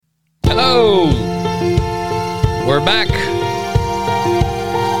We're back.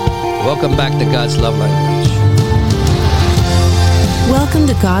 Welcome back to God's Love Language. Welcome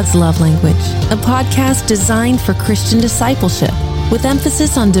to God's Love Language, a podcast designed for Christian discipleship with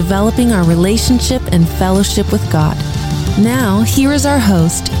emphasis on developing our relationship and fellowship with God. Now, here is our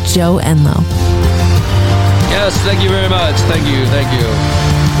host, Joe Enlow. Yes, thank you very much. Thank you.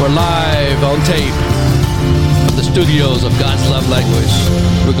 We're live on tape from the studios of God's Love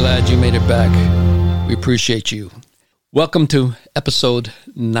Language. We're glad you made it back. We appreciate you. Welcome to episode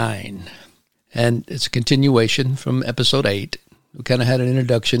 9. And it's a continuation from episode 8. We kind of had an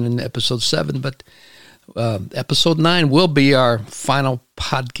introduction in episode 7, but episode 9 will be our final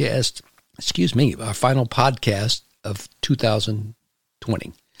podcast, our final podcast of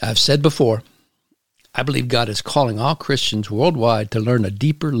 2020. I've said before, I believe God is calling all Christians worldwide to learn a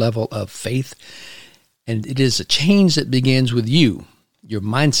deeper level of faith, and it is a change that begins with you, your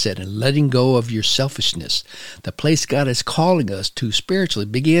mindset, and letting go of your selfishness. The place God is calling us to spiritually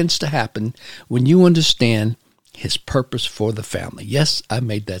begins to happen when you understand His purpose for the family. Yes, I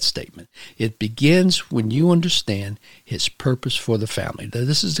made that statement. It begins when you understand His purpose for the family. Now,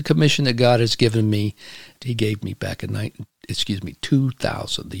 this is the commission that God has given me. He gave me back in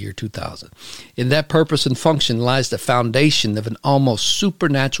 2000, the year 2000. In that purpose and function lies the foundation of an almost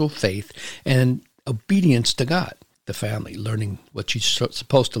supernatural faith and obedience to God, the family, learning what you're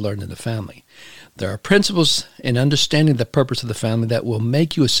supposed to learn in the family. There are principles in understanding the purpose of the family that will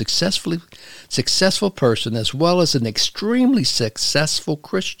make you a successful person as well as an extremely successful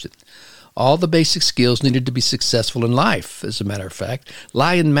Christian. All the basic skills needed to be successful in life, as a matter of fact,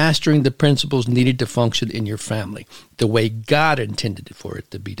 lie in mastering the principles needed to function in your family, the way God intended for it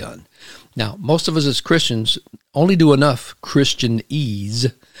to be done. Now, most of us as Christians only do enough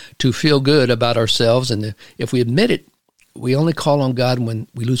Christianese to feel good about ourselves, and if we admit it, we only call on God when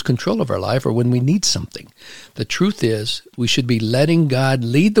we lose control of our life or when we need something. The truth is, we should be letting God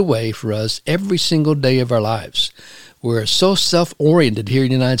lead the way for us every single day of our lives. We're so self-oriented here in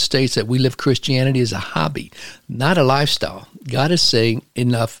the United States that we live Christianity as a hobby, not a lifestyle. God is saying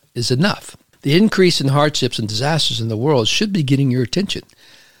enough is enough. The increase in hardships and disasters in the world should be getting your attention.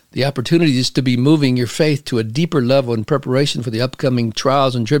 The opportunity is to be moving your faith to a deeper level in preparation for the upcoming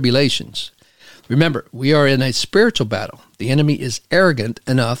trials and tribulations. Remember, we are in a spiritual battle. The enemy is arrogant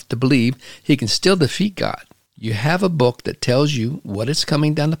enough to believe he can still defeat God. You have a book that tells you what is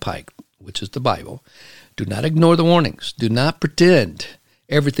coming down the pike, which is the Bible. Do not ignore the warnings. Do not pretend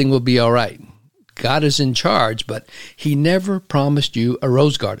everything will be all right. God is in charge, but He never promised you a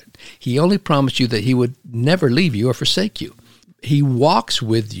rose garden. He only promised you that He would never leave you or forsake you. He walks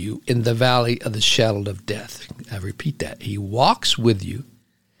with you in the valley of the shadow of death. I repeat that. He walks with you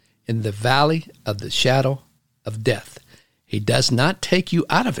in the valley of the shadow of death. He does not take you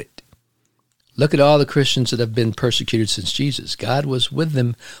out of it. Look at all the Christians that have been persecuted since Jesus. God was with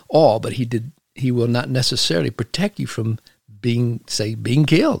them all, but He will not necessarily protect you from being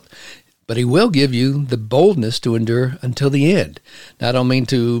killed. But He will give you the boldness to endure until the end. Now, I don't mean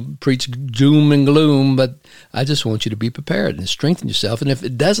to preach doom and gloom, but I just want you to be prepared and strengthen yourself. And if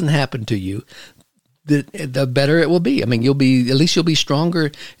it doesn't happen to you, the better it will be. I mean, at least you'll be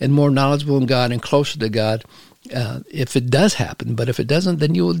stronger and more knowledgeable in God and closer to God if it does happen. But if it doesn't,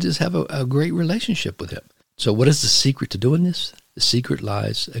 then you will just have a great relationship with Him. So what is the secret to doing this? The secret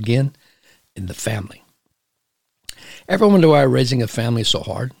lies, again, in the family. Ever wonder why raising a family is so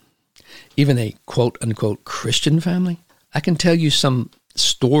hard? Even a quote-unquote Christian family? I can tell you some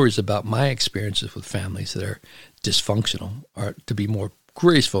stories about my experiences with families that are dysfunctional, or to be more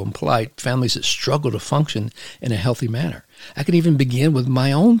graceful and polite, families that struggle to function in a healthy manner. I can even begin with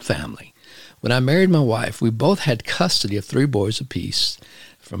my own family. When I married my wife, we both had custody of 3 boys apiece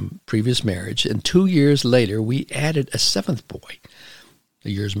from previous marriage, and 2 years later, we added a 7th boy. A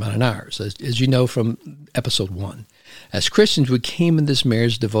year's amount in ours, as you know from episode 1. As Christians, we came in this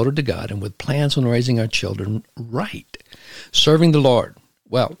marriage devoted to God and with plans on raising our children right, serving the Lord.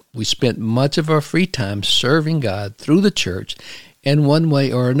 Well, we spent much of our free time serving God through the church in one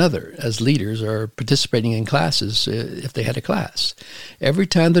way or another, as leaders or participating in classes if they had a class. Every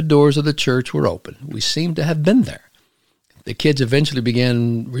time the doors of the church were open, we seemed to have been there. The kids eventually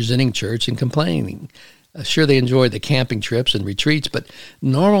began resenting church and complaining. Sure, they enjoyed the camping trips and retreats, but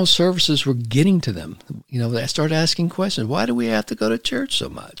normal services were getting to them. They started asking questions. Why do we have to go to church so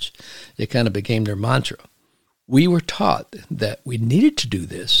much? It kind of became their mantra. We were taught that we needed to do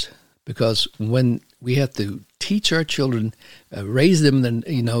this because when we have to teach our children, raise them, then,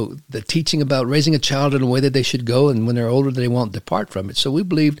 the teaching about raising a child in a way that they should go, and when they're older, they won't depart from it. So we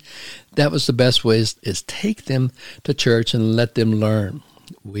believed that was the best way is take them to church and let them learn.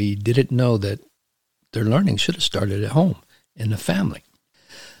 We didn't know that their learning should have started at home, in the family.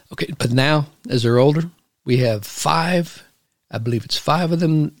 Okay, but now, as they're older, we have 5, I believe it's 5 of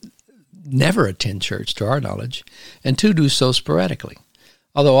them never attend church, to our knowledge, and 2 do so sporadically.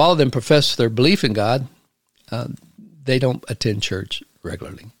 Although all of them profess their belief in God, they don't attend church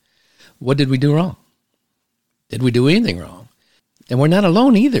regularly. What did we do wrong? Did we do anything wrong? And we're not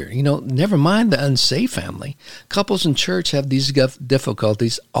alone either. Never mind the unsafe family. Couples in church have these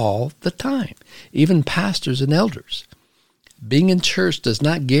difficulties all the time, even pastors and elders. Being in church does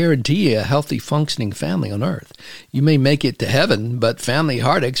not guarantee a healthy, functioning family on earth. You may make it to heaven, but family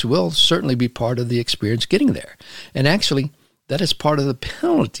heartaches will certainly be part of the experience getting there. And actually, that is part of the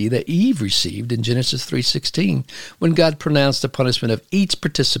penalty that Eve received in Genesis 3:16 when God pronounced the punishment of each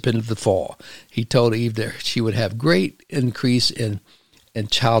participant of the fall. He told Eve that she would have great increase in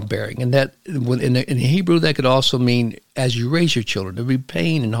childbearing. And that in Hebrew, that could also mean as you raise your children. There will be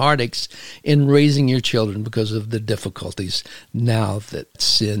pain and heartaches in raising your children because of the difficulties now that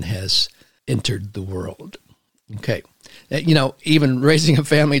sin has entered the world. Okay. Even raising a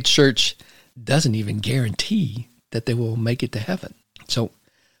family at church doesn't even guarantee that they will make it to heaven. So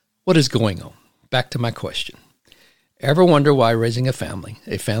what is going on? Back to my question. Ever wonder why raising a family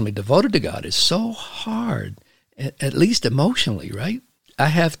devoted to God, is so hard, at least emotionally, right? I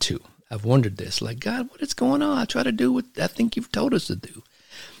have too. I've wondered this, like, God, what is going on? I try to do what I think you've told us to do.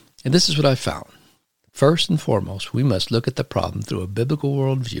 And this is what I found. First and foremost, we must look at the problem through a biblical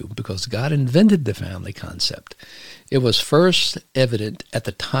worldview because God invented the family concept. It was first evident at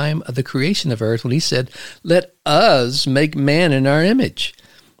the time of the creation of earth when he said, let us make man in our image,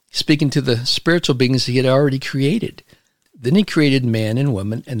 speaking to the spiritual beings he had already created. Then he created man and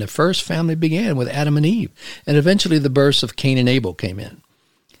woman, and the first family began with Adam and Eve, and eventually the births of Cain and Abel came in.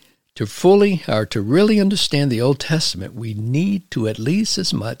 To really understand the Old Testament, we need to, at least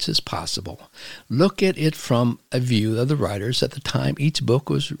as much as possible, look at it from a view of the writers at the time each book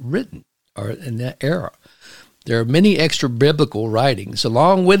was written, or in that era. There are many extra biblical writings,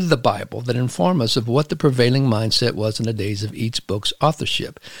 along with the Bible, that inform us of what the prevailing mindset was in the days of each book's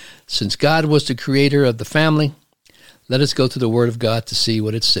authorship. Since God was the creator of the family, let us go to the Word of God to see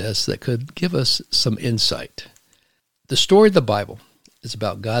what it says that could give us some insight. The story of the Bible is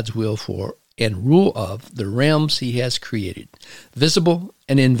about God's will for and rule of the realms he has created, visible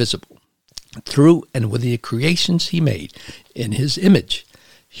and invisible, through and with the creations he made in his image,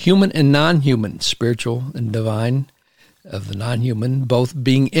 human and non-human, spiritual and divine, of the non-human, both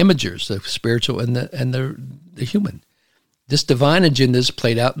being imagers, the spiritual and the human. This divine agenda is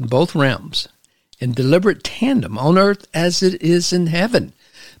played out in both realms, in deliberate tandem on earth as it is in heaven.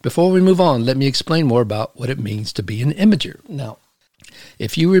 Before we move on, let me explain more about what it means to be an imager. Now,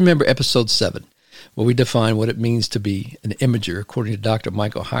 if you remember episode 7, where we define what it means to be an imager according to Dr.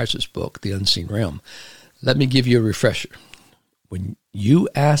 Michael Heiser's book, The Unseen Realm, let me give you a refresher. When you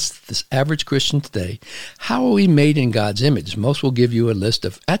ask this average Christian today, how are we made in God's image? Most will give you a list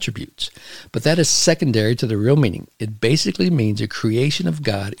of attributes, but that is secondary to the real meaning. It basically means a creation of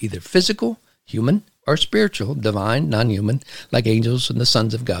God, either physical, human, or spiritual, divine, non-human, like angels and the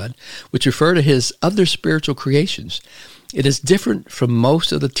sons of God, which refer to his other spiritual creations. It is different from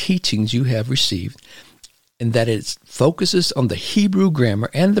most of the teachings you have received in that it focuses on the Hebrew grammar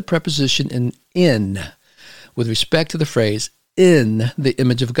and the preposition in with respect to the phrase, in the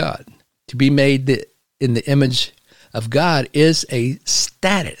image of God. To be made in the image of God is a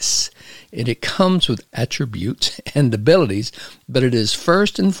status, and it comes with attributes and abilities, but it is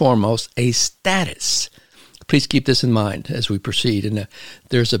first and foremost a status. Please keep this in mind as we proceed. And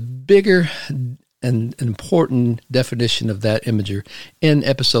there's a bigger and important definition of that imager in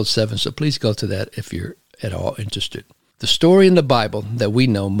episode 7, so please go to that if you're at all interested. The story in the Bible that we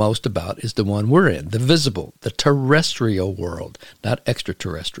know most about is the one we're in, the visible, the terrestrial world, not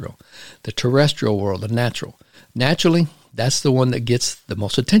extraterrestrial, the terrestrial world, the natural. Naturally, that's the one that gets the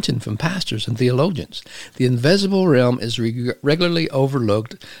most attention from pastors and theologians. The invisible realm is regularly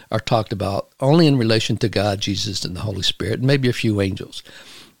overlooked or talked about only in relation to God, Jesus, and the Holy Spirit, and maybe a few angels.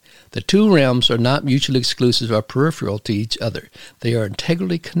 The two realms are not mutually exclusive or peripheral to each other. They are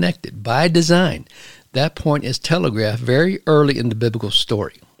integrally connected by design. That point is telegraphed very early in the biblical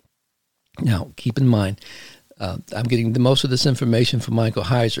story. Now, keep in mind, I'm getting most of this information from Michael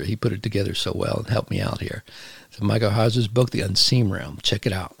Heiser. He put it together so well and helped me out here. So Michael Heiser's book, The Unseen Realm. Check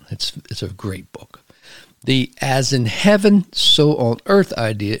it out. It's a great book. The as in heaven, so on earth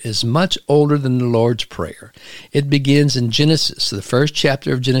idea is much older than the Lord's Prayer. It begins in Genesis. The first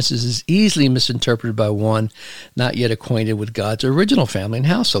chapter of Genesis is easily misinterpreted by one not yet acquainted with God's original family and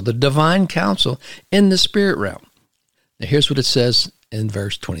household, the divine counsel in the spirit realm. Now here's what it says in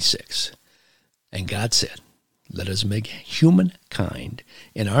verse 26. And God said, let us make humankind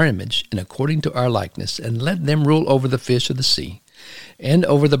in our image and according to our likeness, and let them rule over the fish of the sea, and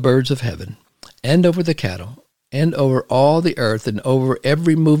over the birds of heaven, and over the cattle, and over all the earth, and over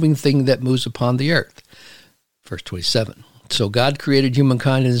every moving thing that moves upon the earth. Verse 27. So God created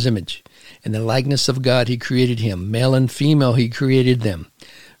humankind in his image. In the likeness of God he created him. Male and female he created them.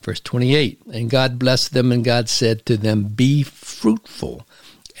 Verse 28. And God blessed them, and God said to them, be fruitful,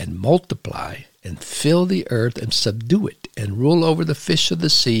 and multiply, and fill the earth, and subdue it, and rule over the fish of the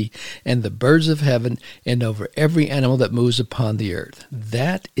sea, and the birds of heaven, and over every animal that moves upon the earth.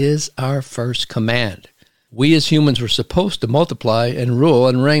 That is our first command. We as humans were supposed to multiply and rule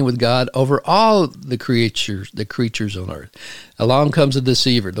and reign with God over all the creatures on earth. Along comes the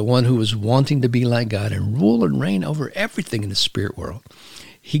deceiver, the one who was wanting to be like God and rule and reign over everything in the spirit world.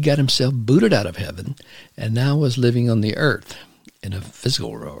 He got himself booted out of heaven and now was living on the earth in a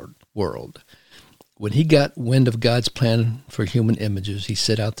physical world. When he got wind of God's plan for human images, he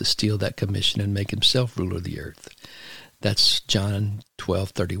set out to steal that commission and make himself ruler of the earth. That's John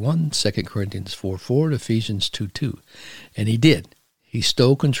 12:31, 2 Corinthians 4:4, Ephesians 2:2. And he did. He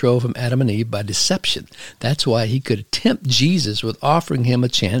stole control from Adam and Eve by deception. That's why he could tempt Jesus with offering him a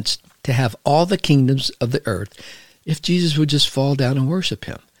chance to have all the kingdoms of the earth if Jesus would just fall down and worship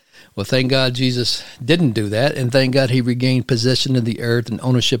him. Well, thank God Jesus didn't do that, and thank God he regained possession of the earth and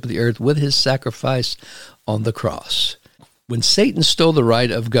ownership of the earth with his sacrifice on the cross. When Satan stole the right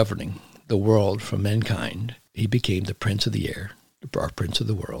of governing the world from mankind, he became the prince of the air, our prince of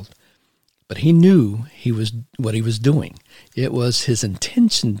the world. But he knew what he was doing. It was his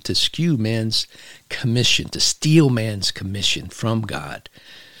intention to skew man's commission, to steal man's commission from God,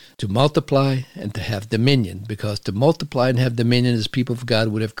 to multiply and to have dominion, because to multiply and have dominion as people of God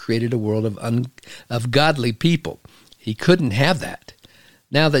would have created a world of godly people. He couldn't have that.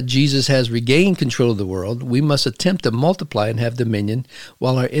 Now that Jesus has regained control of the world, we must attempt to multiply and have dominion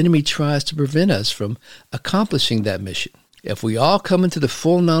while our enemy tries to prevent us from accomplishing that mission. If we all come into the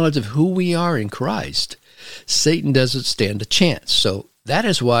full knowledge of who we are in Christ, Satan doesn't stand a chance. So that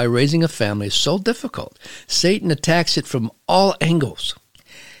is why raising a family is so difficult. Satan attacks it from all angles.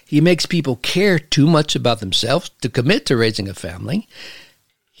 He makes people care too much about themselves to commit to raising a family.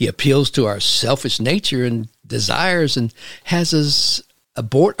 He appeals to our selfish nature and desires and has us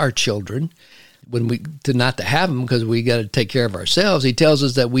abort our children not to have them because we got to take care of ourselves. He tells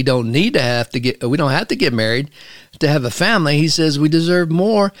us that we don't have to get married to have a family. He says we deserve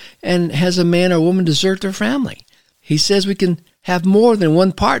more, and has a man or woman desert their family. He says we can have more than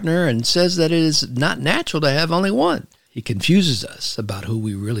one partner and says that it is not natural to have only one. He confuses us about who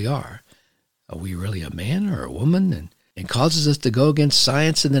we really are. Are we really a man or a woman? And causes us to go against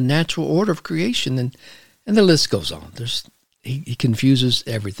science and the natural order of creation. And the list goes on. He confuses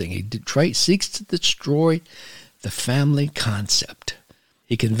everything. He seeks to destroy the family concept.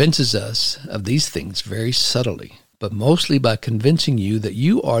 He convinces us of these things very subtly, but mostly by convincing you that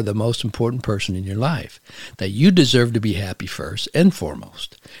you are the most important person in your life, that you deserve to be happy first and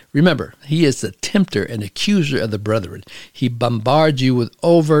foremost. Remember, he is the tempter and accuser of the brethren. He bombards you with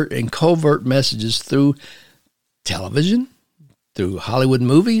overt and covert messages through television, through Hollywood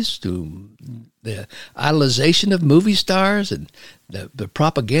movies, through the idolization of movie stars and the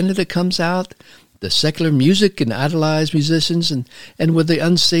propaganda that comes out, the secular music and idolized musicians, and with the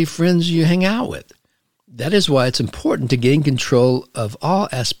unsafe friends you hang out with. That is why it's important to gain control of all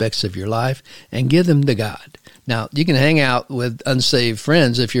aspects of your life and give them to God. Now, you can hang out with unsaved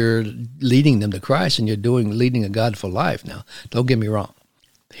friends if you're leading them to Christ and you're leading a godful life. Now, don't get me wrong.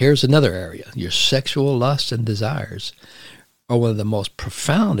 Here's another area. Your sexual lusts and desires are one of the most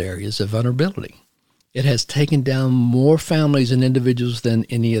profound areas of vulnerability. It has taken down more families and individuals than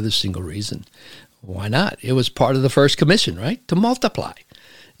any other single reason. Why not? It was part of the first commission, right? To multiply.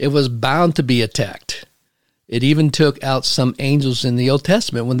 It was bound to be attacked. It even took out some angels in the Old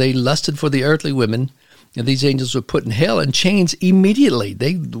Testament when they lusted for the earthly women, and these angels were put in hell in chains immediately.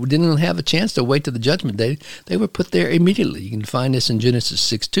 They didn't have a chance to wait to the judgment day. They were put there immediately. You can find this in Genesis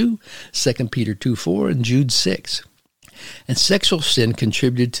 6:2, 2 Peter 2:4, and Jude 6. And sexual sin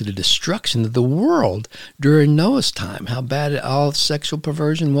contributed to the destruction of the world during Noah's time. How bad all sexual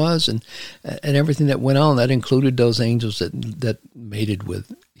perversion was and everything that went on. That included those angels that mated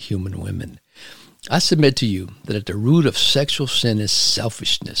with human women. I submit to you that at the root of sexual sin is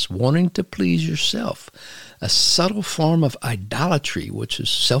selfishness, wanting to please yourself, a subtle form of idolatry, which is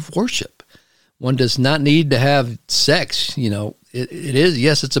self-worship. One does not need to have sex, It is,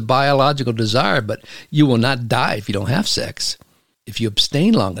 yes, it's a biological desire, but you will not die if you don't have sex. If you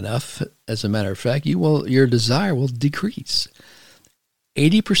abstain long enough, as a matter of fact, your desire will decrease.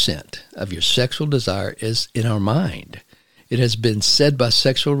 80% of your sexual desire is in our mind. It has been said by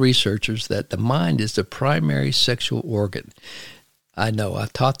sexual researchers that the mind is the primary sexual organ. I know, I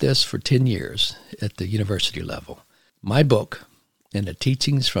taught this for 10 years at the university level. My book and the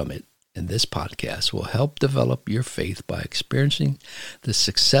teachings from it in this podcast will help develop your faith by experiencing the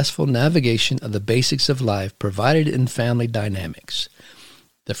successful navigation of the basics of life provided in family dynamics.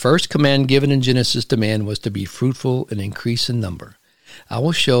 The first command given in Genesis to man was to be fruitful and increase in number. I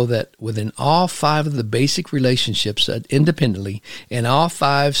will show that within all 5 of the basic relationships independently and all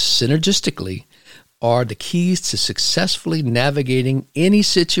 5 synergistically are the keys to successfully navigating any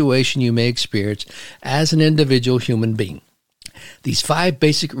situation you may experience as an individual human being. These 5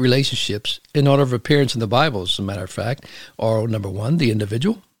 basic relationships, in order of appearance in the Bible, as a matter of fact, are number 1, the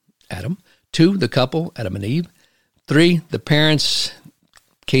individual, Adam; 2, the couple, Adam and Eve; 3, the parents,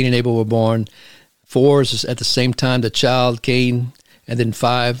 Cain and Abel were born; 4 is at the same time the child, Cain; and then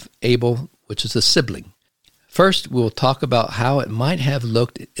 5, Abel, which is a sibling. First, we'll talk about how it might have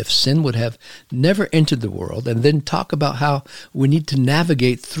looked if sin would have never entered the world, and then talk about how we need to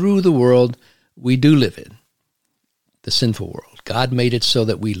navigate through the world we do live in, the sinful world. God made it so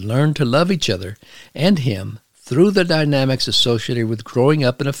that we learn to love each other and Him through the dynamics associated with growing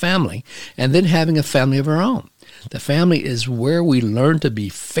up in a family and then having a family of our own. The family is where we learn to be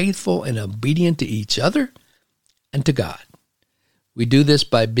faithful and obedient to each other and to God. We do this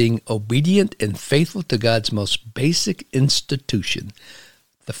by being obedient and faithful to God's most basic institution,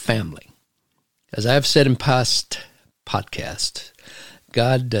 the family. As I have said in past podcasts,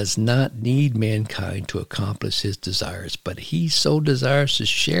 God does not need mankind to accomplish His desires, but He so desires to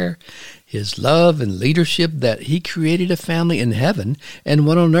share His love and leadership that He created a family in heaven and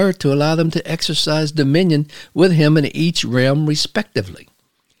one on earth to allow them to exercise dominion with Him in each realm respectively.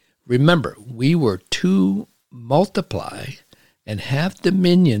 Remember, we were to multiply and have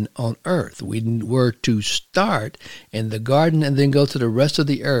dominion on earth. We were to start in the garden and then go to the rest of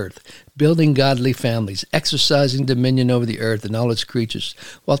the earth, building godly families, exercising dominion over the earth and all its creatures,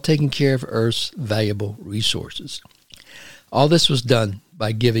 while taking care of earth's valuable resources. All this was done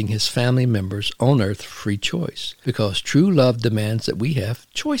by giving His family members on earth free choice, because true love demands that we have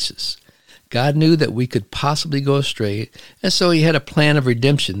choices. God knew that we could possibly go astray, and so He had a plan of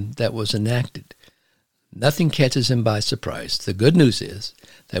redemption that was enacted. Nothing catches Him by surprise. The good news is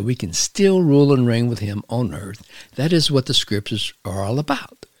that we can still rule and reign with Him on earth. That is what the Scriptures are all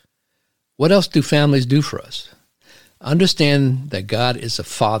about. What else do families do for us? Understand that God is a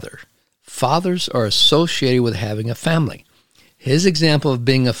father. Fathers are associated with having a family. His example of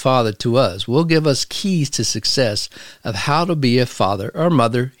being a father to us will give us keys to success of how to be a father or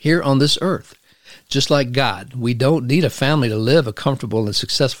mother here on this earth. Just like God, we don't need a family to live a comfortable and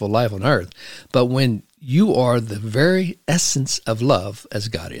successful life on earth. But when you are the very essence of love, as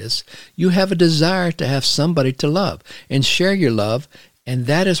God is, you have a desire to have somebody to love and share your love, and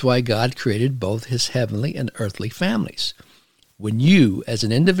that is why God created both His heavenly and earthly families. When you, as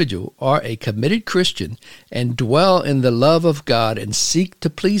an individual, are a committed Christian and dwell in the love of God and seek to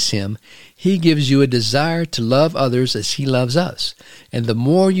please Him, He gives you a desire to love others as He loves us. And the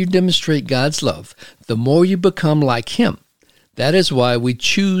more you demonstrate God's love, the more you become like Him. That is why we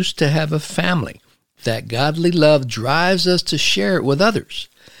choose to have a family. That godly love drives us to share it with others.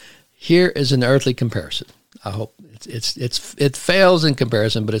 Here is an earthly comparison. I hope it fails in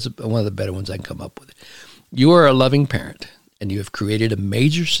comparison, but it's one of the better ones I can come up with. You are a loving parent, and you have created a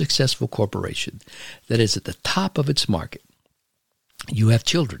major successful corporation that is at the top of its market. You have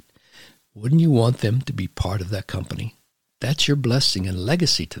children. Wouldn't you want them to be part of that company? That's your blessing and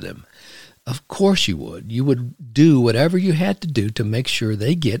legacy to them. Of course you would. You would do whatever you had to do to make sure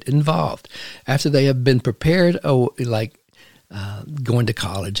they get involved. After they have been prepared, going to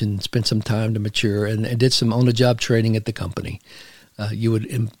college and spent some time to mature and did some on-the-job training at the company, you would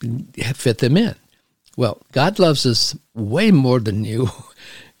fit them in. Well, God loves us way more than you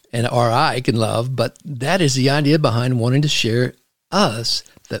or I can love, but that is the idea behind wanting to share us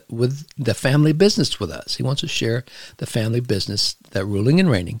with the family business with us. He wants to share the family business, that ruling and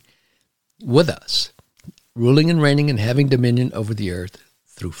reigning, with us, ruling and reigning and having dominion over the earth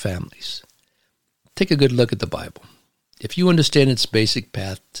through families. Take a good look at the Bible. If you understand its basic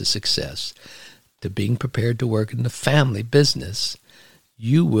path to success, to being prepared to work in the family business,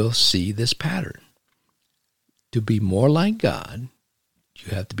 you will see this pattern. To be more like God,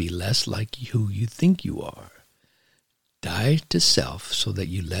 you have to be less like who you think you are. Die to self so that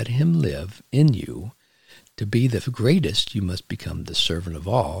you let Him live in you. To be the greatest, you must become the servant of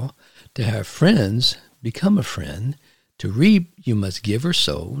all. To have friends, become a friend. To reap, you must give or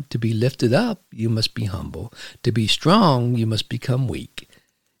sow. To be lifted up, you must be humble. To be strong, you must become weak.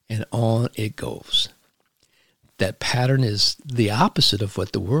 And on it goes. That pattern is the opposite of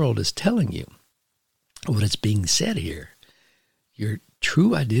what the world is telling you. What is being said here. Your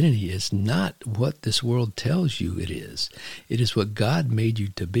true identity is not what this world tells you it is. It is what God made you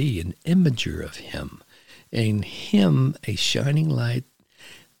to be, an imager of Him. And Him, a shining light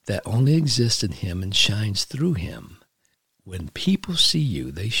that only exists in Him and shines through Him. When people see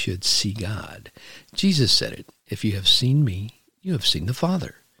you, they should see God. Jesus said it, if you have seen me, you have seen the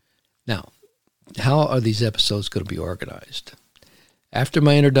Father. Now, how are these episodes going to be organized? After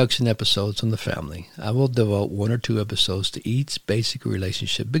my introduction episodes on the family, I will devote 1 or 2 episodes to each basic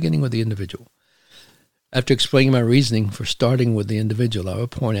relationship, beginning with the individual. After explaining my reasoning for starting with the individual, I will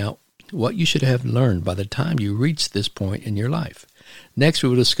point out what you should have learned by the time you reach this point in your life. Next, we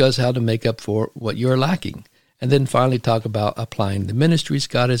will discuss how to make up for what you are lacking. And then finally talk about applying the ministries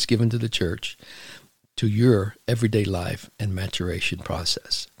God has given to the church to your everyday life and maturation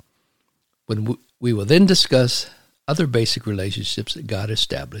process. We will then discuss other basic relationships that God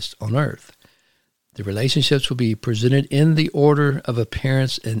established on earth. The relationships will be presented in the order of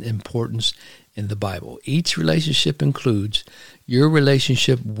appearance and importance in the Bible. Each relationship includes your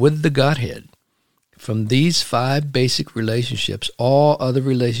relationship with the Godhead. From these 5 basic relationships, all other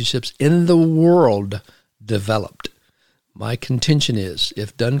relationships in the world developed. My contention is,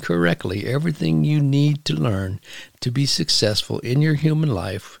 if done correctly, everything you need to learn to be successful in your human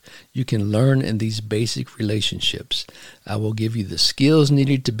life, you can learn in these basic relationships. I will give you the skills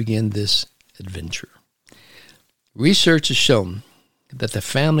needed to begin this adventure. Research has shown that the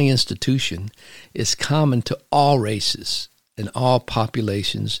family institution is common to all races and all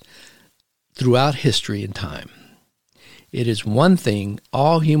populations throughout history and time. It is one thing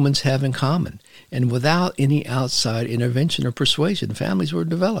all humans have in common, and without any outside intervention or persuasion, families were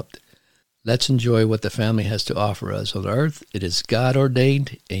developed. Let's enjoy what the family has to offer us on earth. It is God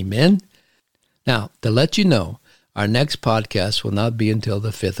ordained. Amen. Now, to let you know, our next podcast will not be until the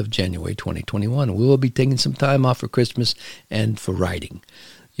 5th of January, 2021. We will be taking some time off for Christmas and for writing.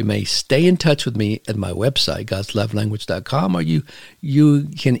 You may stay in touch with me at my website, godslovelanguage.com, or you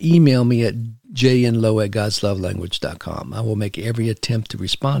can email me at jnlow@godslovelanguage.com. I will make every attempt to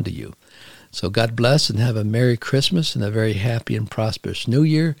respond to you. So God bless and have a Merry Christmas and a very happy and prosperous New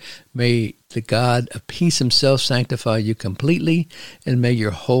Year. May the God of peace Himself sanctify you completely, and may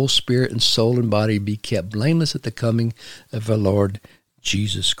your whole spirit and soul and body be kept blameless at the coming of our Lord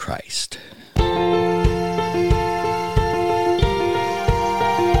Jesus Christ.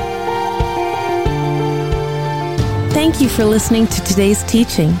 Thank you for listening to today's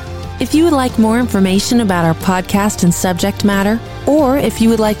teaching. If you would like more information about our podcast and subject matter, or if you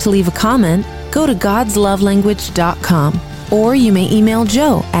would like to leave a comment, go to godslovelanguage.com, or you may email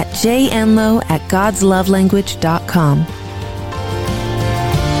Joe at jnlow@godslovelanguage.com.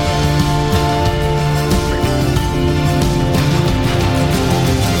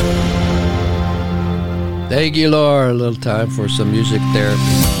 Thank you, Lord. A little time for some music therapy.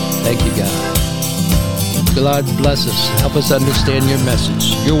 Thank you, God. God bless us. Help us understand your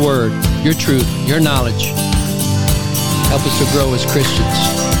message, your word, your truth, your knowledge. Help us to grow as Christians.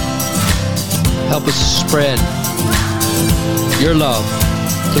 Help us spread your love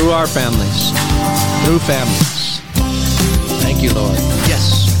through our families, through families. Thank you, Lord.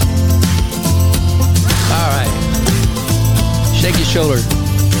 Yes. All right. Shake your shoulder.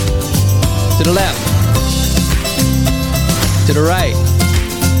 To the left. To the right.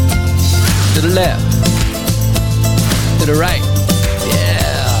 To the left. To the right.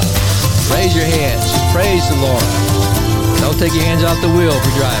 Yeah. Raise your hands. Praise the Lord. Don't take your hands off the wheel if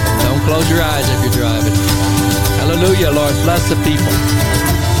you're driving. Don't close your eyes if you're driving. Hallelujah, Lord. Bless the people.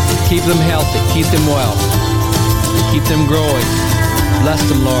 Keep them healthy. Keep them well. Keep them growing. Bless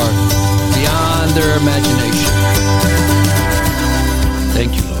them, Lord, beyond their imagination.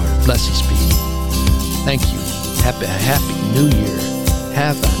 Thank you, Lord. Bless these people. Thank you. Happy New Year.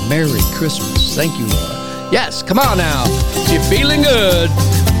 Have a Merry Christmas. Thank you, Lord. Yes, come on now. If you're feeling good,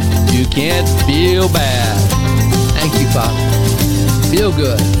 you can't feel bad. Thank you, Father. Feel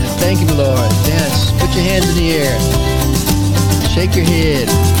good. Thank you, Lord. Yes, put your hands in the air. Shake your head.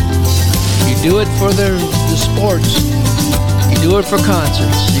 You do it for the sports. You do it for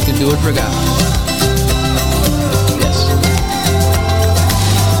concerts. You can do it for God. Yes.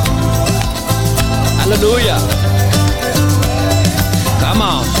 Hallelujah. Come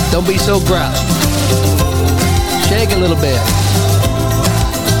on. Don't be so grouchy. Shake a little bit.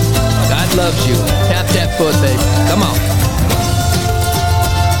 God loves you. Tap that foot, baby. Come on.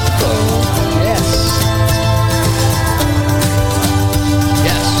 Yes.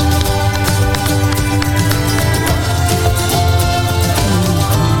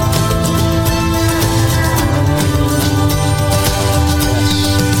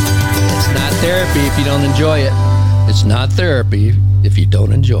 if you don't enjoy it. It's not therapy if you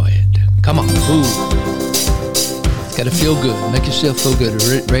don't enjoy it. Come on, move. It's got to feel good. Make yourself feel good.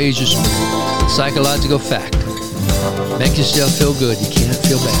 Raise your spirit. Psychological fact. Make yourself feel good. You can't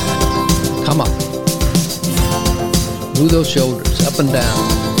feel bad. Come on. Move those shoulders up and down.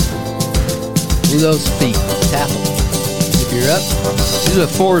 Move those feet. Tap them. If you're up, do a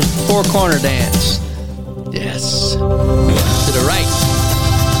four-corner dance. Yes. To the right.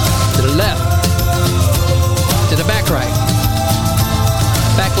 To the left. To the back right.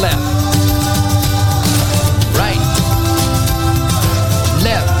 Back left. Right.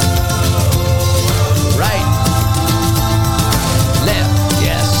 Left. Right. Left.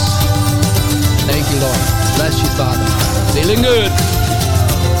 Yes. Thank you, Lord. Bless you, Father. Feeling good.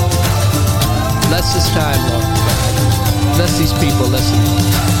 Bless this time, Lord. Bless these people listening.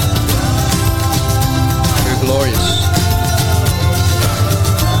 You're glorious.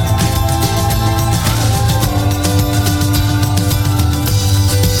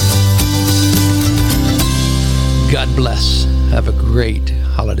 God bless. Have a great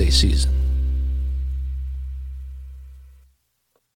holiday season.